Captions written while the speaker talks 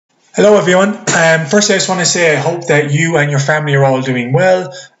Hello everyone. Firstly, I just want to say I hope that you and your family are all doing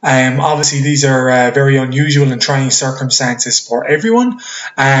well. Obviously, these are very unusual and trying circumstances for everyone,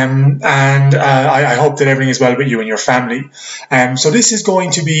 I hope that everything is well with you and your family. So this is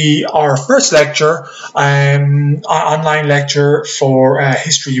going to be our first lecture, online lecture for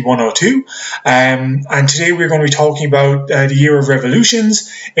History 102, and today we're going to be talking about the year of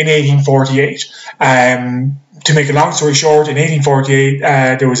revolutions in 1848. To make a long story short, in 1848,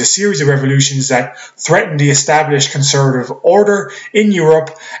 there was a series of revolutions that threatened the established conservative order in Europe,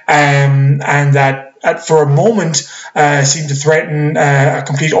 and that for a moment seemed to threaten a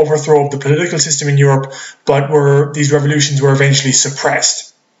complete overthrow of the political system in Europe, but these revolutions were eventually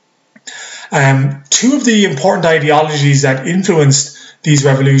suppressed. Two of the important ideologies that influenced these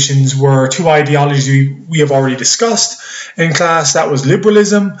revolutions were two ideologies we have already discussed in class. That was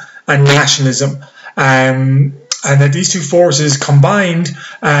liberalism and nationalism. And that these two forces combined,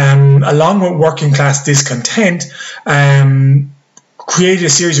 along with working class discontent, created a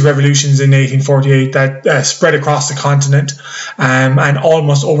series of revolutions in 1848 that spread across the continent and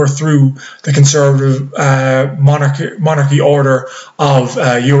almost overthrew the conservative monarchy order of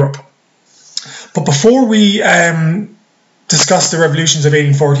Europe. But before we discuss the revolutions of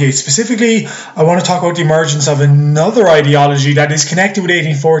 1848 specifically, I want to talk about the emergence of another ideology that is connected with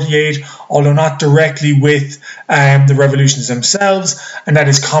 1848, although not directly with the revolutions themselves, and that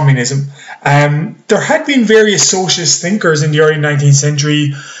is communism. There had been various socialist thinkers in the early 19th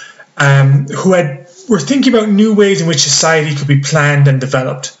century who were thinking about new ways in which society could be planned and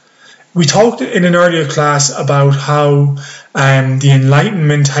developed. We talked in an earlier class about how the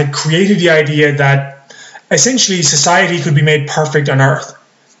Enlightenment had created the idea that essentially society could be made perfect on Earth.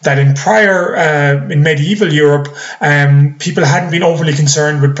 That in medieval Europe, people hadn't been overly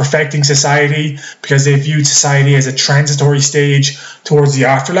concerned with perfecting society because they viewed society as a transitory stage towards the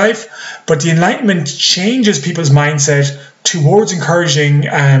afterlife. But the Enlightenment changes people's mindset towards encouraging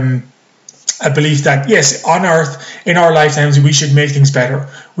a belief that, yes, on Earth, in our lifetimes, we should make things better.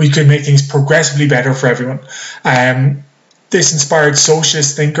 We could make things progressively better for everyone. This inspired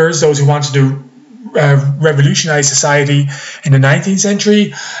socialist thinkers, those who wanted to revolutionize society in the 19th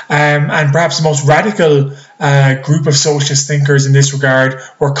century, and perhaps the most radical group of socialist thinkers in this regard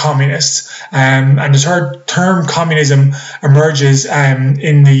were communists. And the term communism emerges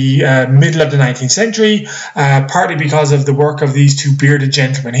in the middle of the 19th century, partly because of the work of these two bearded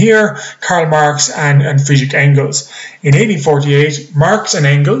gentlemen here, Karl Marx and Friedrich Engels. In 1848, Marx and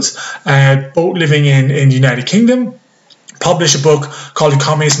Engels, both living in the United Kingdom, published a book called the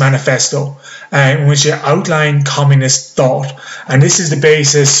Communist Manifesto, in which they outline communist thought. And this is the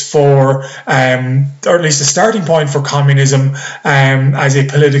basis for, or at least the starting point for communism as a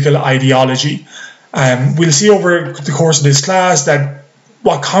political ideology. We'll see over the course of this class that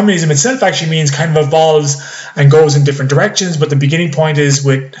what communism itself actually means kind of evolves and goes in different directions, but the beginning point is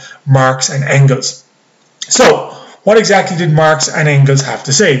with Marx and Engels. So, what exactly did Marx and Engels have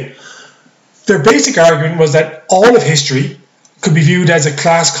to say? Their basic argument was that all of history could be viewed as a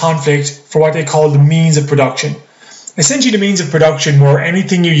class conflict for what they call the means of production. Essentially, the means of production were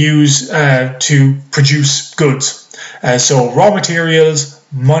anything you use to produce goods. So raw materials,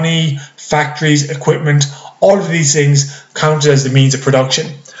 money, factories, equipment, all of these things counted as the means of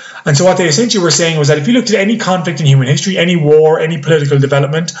production. And so what they essentially were saying was that if you looked at any conflict in human history, any war, any political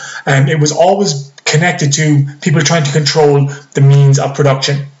development, it was always connected to people trying to control the means of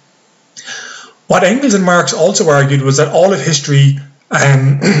production. What Engels and Marx also argued was that all of history,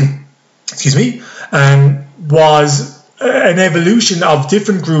 was an evolution of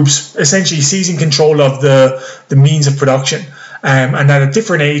different groups essentially seizing control of the means of production, and that at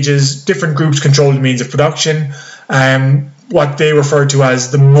different ages, different groups controlled the means of production, what they referred to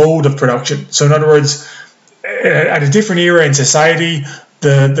as the mode of production. So in other words, at a different era in society,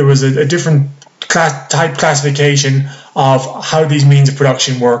 there was a different type classification of how these means of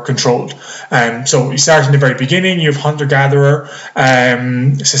production were controlled. So you start in the very beginning, you have hunter-gatherer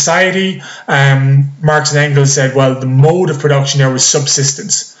society. Marx and Engels said, well, the mode of production there was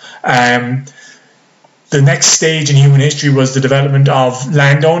subsistence. The next stage in human history was the development of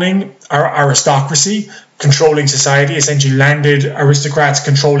landowning, or aristocracy, controlling society, essentially landed aristocrats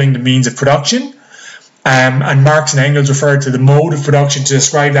controlling the means of production. And Marx and Engels referred to the mode of production to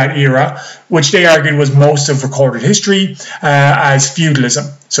describe that era, which they argued was most of recorded history, as feudalism.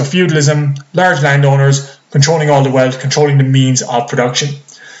 So feudalism, large landowners controlling all the wealth, controlling the means of production.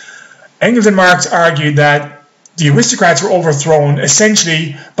 Engels and Marx argued that the aristocrats were overthrown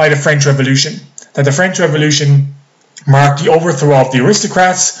essentially by the French Revolution, that the French Revolution marked the overthrow of the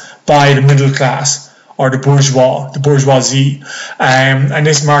aristocrats by the middle class. or the bourgeoisie. And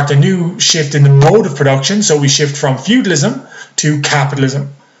this marked a new shift in the mode of production. So we shift from feudalism to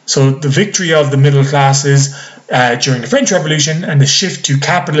capitalism. So the victory of the middle classes during the French Revolution and the shift to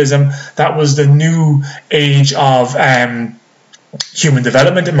capitalism, that was the new age of human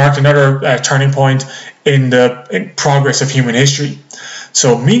development. It marked another turning point in the progress of human history.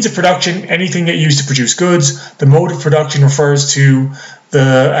 So means of production, anything that used to produce goods. The mode of production refers to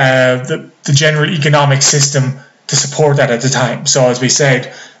the general economic system to support that at the time. So as we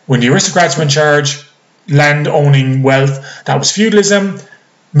said, when the aristocrats were in charge, land owning wealth, that was feudalism.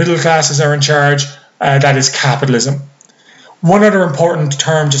 Middle classes are in charge, that is capitalism. One other important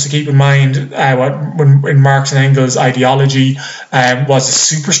term just to keep in mind in Marx and Engels' ideology was the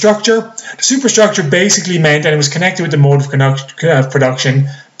superstructure. The superstructure basically meant, and it was connected with the mode of production,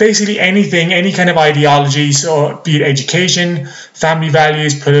 basically anything, any kind of ideology, so be it education, family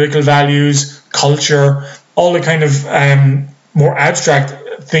values, political values, culture, all the kind of more abstract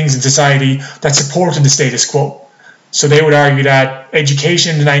things in society that supported the status quo. So they would argue that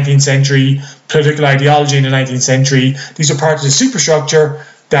education in the 19th century, political ideology in the 19th century, these are parts of the superstructure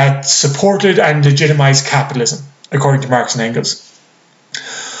that supported and legitimized capitalism, according to Marx and Engels.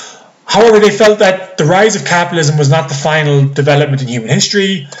 However, they felt that the rise of capitalism was not the final development in human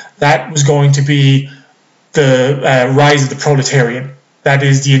history. That was going to be the rise of the proletarian. That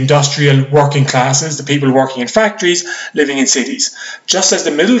is the industrial working classes, the people working in factories, living in cities. Just as the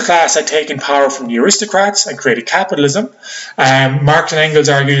middle class had taken power from the aristocrats and created capitalism, Marx and Engels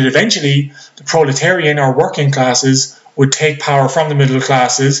argued that eventually the proletarian or working classes would take power from the middle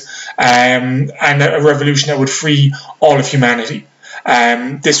classes and a revolution that would free all of humanity.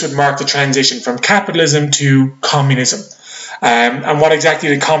 This would mark the transition from capitalism to communism. And what exactly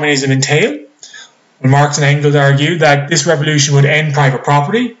did communism entail? Marx and Engels argued that this revolution would end private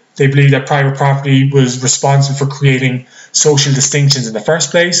property. They believed that private property was responsible for creating social distinctions in the first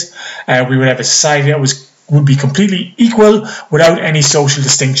place. We would have a society that would be completely equal without any social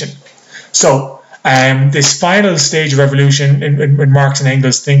distinction. So this final stage of revolution in Marx and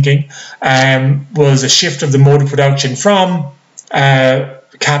Engels' thinking was a shift of the mode of production from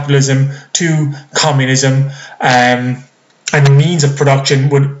capitalism to communism. And the means of production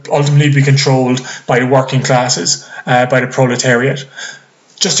would ultimately be controlled by the working classes, by the proletariat.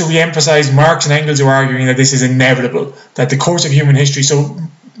 Just to re-emphasize, Marx and Engels were arguing that this is inevitable, that the course of human history, so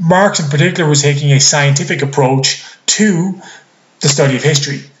Marx in particular was taking a scientific approach to the study of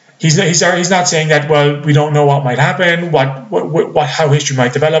history. He's not saying that, well, we don't know what might happen, how history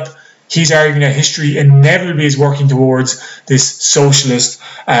might develop. He's arguing that history inevitably is working towards this socialist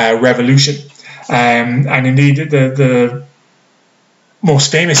revolution. And indeed, the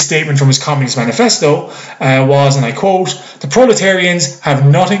most famous statement from his Communist Manifesto was, and I quote, "The proletarians have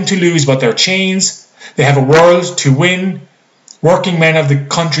nothing to lose but their chains. They have a world to win. Working men of the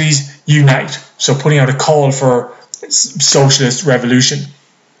countries unite." So putting out a call for socialist revolution.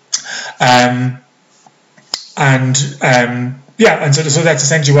 So that's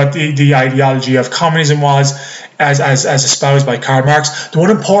essentially what the ideology of communism was as espoused by Karl Marx. The one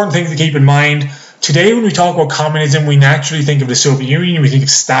important thing to keep in mind, today when we talk about communism, we naturally think of the Soviet Union, we think of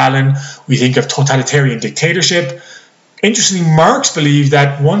Stalin, we think of totalitarian dictatorship. Interestingly, Marx believed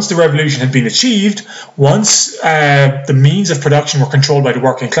that once the revolution had been achieved, once the means of production were controlled by the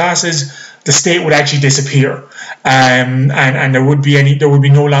working classes, the state would actually disappear, and there would be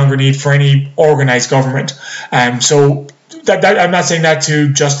no longer need for any organized government. So that I'm not saying that to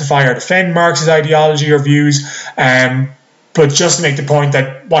justify or defend Marx's ideology or views, but just to make the point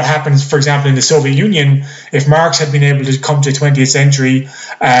that what happens, for example, in the Soviet Union, if Marx had been able to come to the 20th century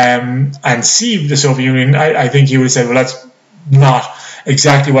and see the Soviet Union, I think he would have said, well, that's not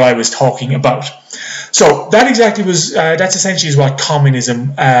exactly what I was talking about. So that's essentially is what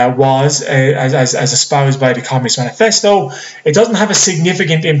communism was as espoused by the Communist Manifesto. It doesn't have a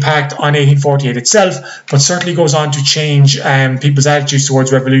significant impact on 1848 itself, but certainly goes on to change people's attitudes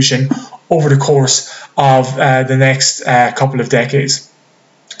towards revolution over the course of the next couple of decades.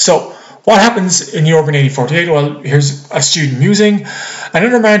 So what happens in Europe in 1848? Well, here's a student musing.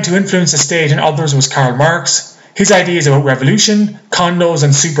 Another man to influence the state and others was Karl Marx. His ideas about revolution, condos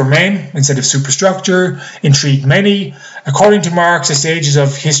and supermen instead of superstructure intrigued many. According to Marx, the stages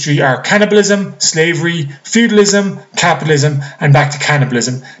of history are cannibalism, slavery, feudalism, capitalism, and back to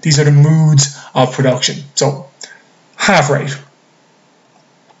cannibalism. These are the moods of production. So, half right.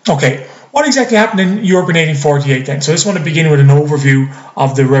 Okay, what exactly happened in Europe in 1848 then? So I just want to begin with an overview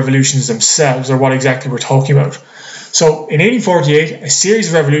of the revolutions themselves, or what exactly we're talking about. So in 1848, a series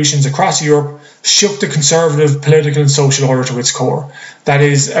of revolutions across Europe shook the conservative political and social order to its core. That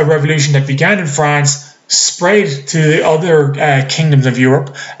is, a revolution that began in France, spread to the other kingdoms of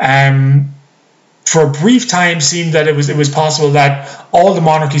Europe, for a brief time seemed that it was possible that all the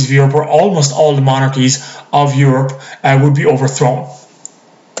monarchies of Europe, or almost all the monarchies of Europe, would be overthrown.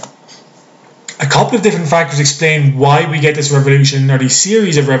 A couple of different factors explain why we get this revolution, or these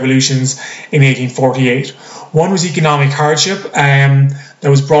series of revolutions, in 1848. One was economic hardship that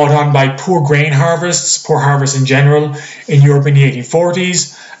was brought on by poor grain harvests, poor harvests in general in Europe in the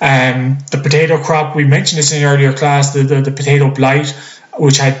 1840s. The potato crop, we mentioned this in an earlier class, the potato blight,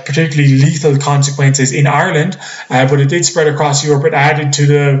 which had particularly lethal consequences in Ireland, but it did spread across Europe. It added to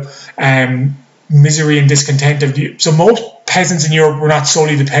the misery and discontent of so most peasants in Europe were not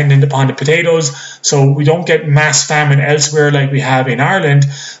solely dependent upon the potatoes, so we don't get mass famine elsewhere like we have in Ireland,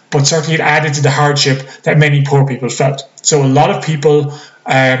 but certainly it added to the hardship that many poor people felt. So a lot of people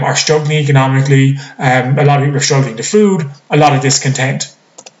are struggling economically, a lot of people are struggling to food, a lot of discontent.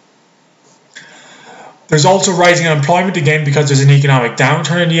 There's also rising unemployment again because there's an economic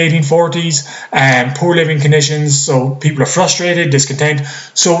downturn in the 1840s, poor living conditions, so people are frustrated, discontent.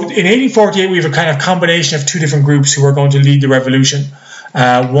 So in 1848 we have a kind of combination of two different groups who are going to lead the revolution.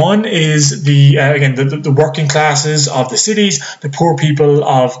 One is the working classes of the cities, the poor people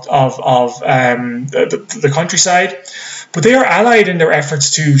of the countryside, but they are allied in their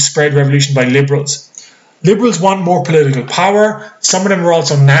efforts to spread revolution by liberals. Liberals want more political power. Some of them are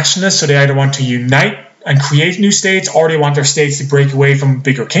also nationalists, so they either want to unite and create new states, or they want their states to break away from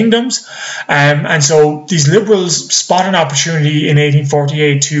bigger kingdoms. And so these liberals spot an opportunity in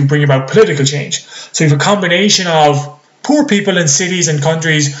 1848 to bring about political change. So you have a combination of poor people in cities and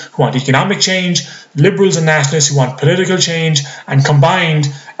countries who want economic change, liberals and nationalists who want political change, and combined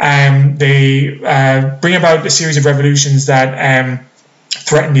they bring about a series of revolutions that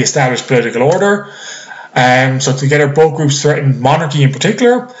threaten the established political order. So together both groups threaten monarchy in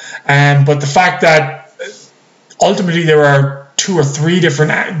particular, but the fact that ultimately there are 2 or 3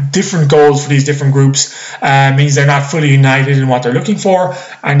 different goals for these different groups means they're not fully united in what they're looking for,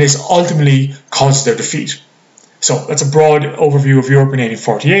 and this ultimately causes their defeat. So that's a broad overview of Europe in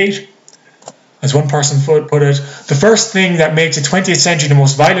 1848. As one person put it, the first thing that makes the 20th century the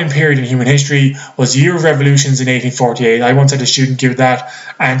most violent period in human history was the year of revolutions in 1848. I once had a student give that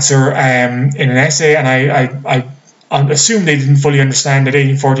answer in an essay, and I assume they didn't fully understand that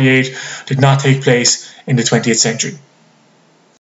 1848 did not take place in the 20th century.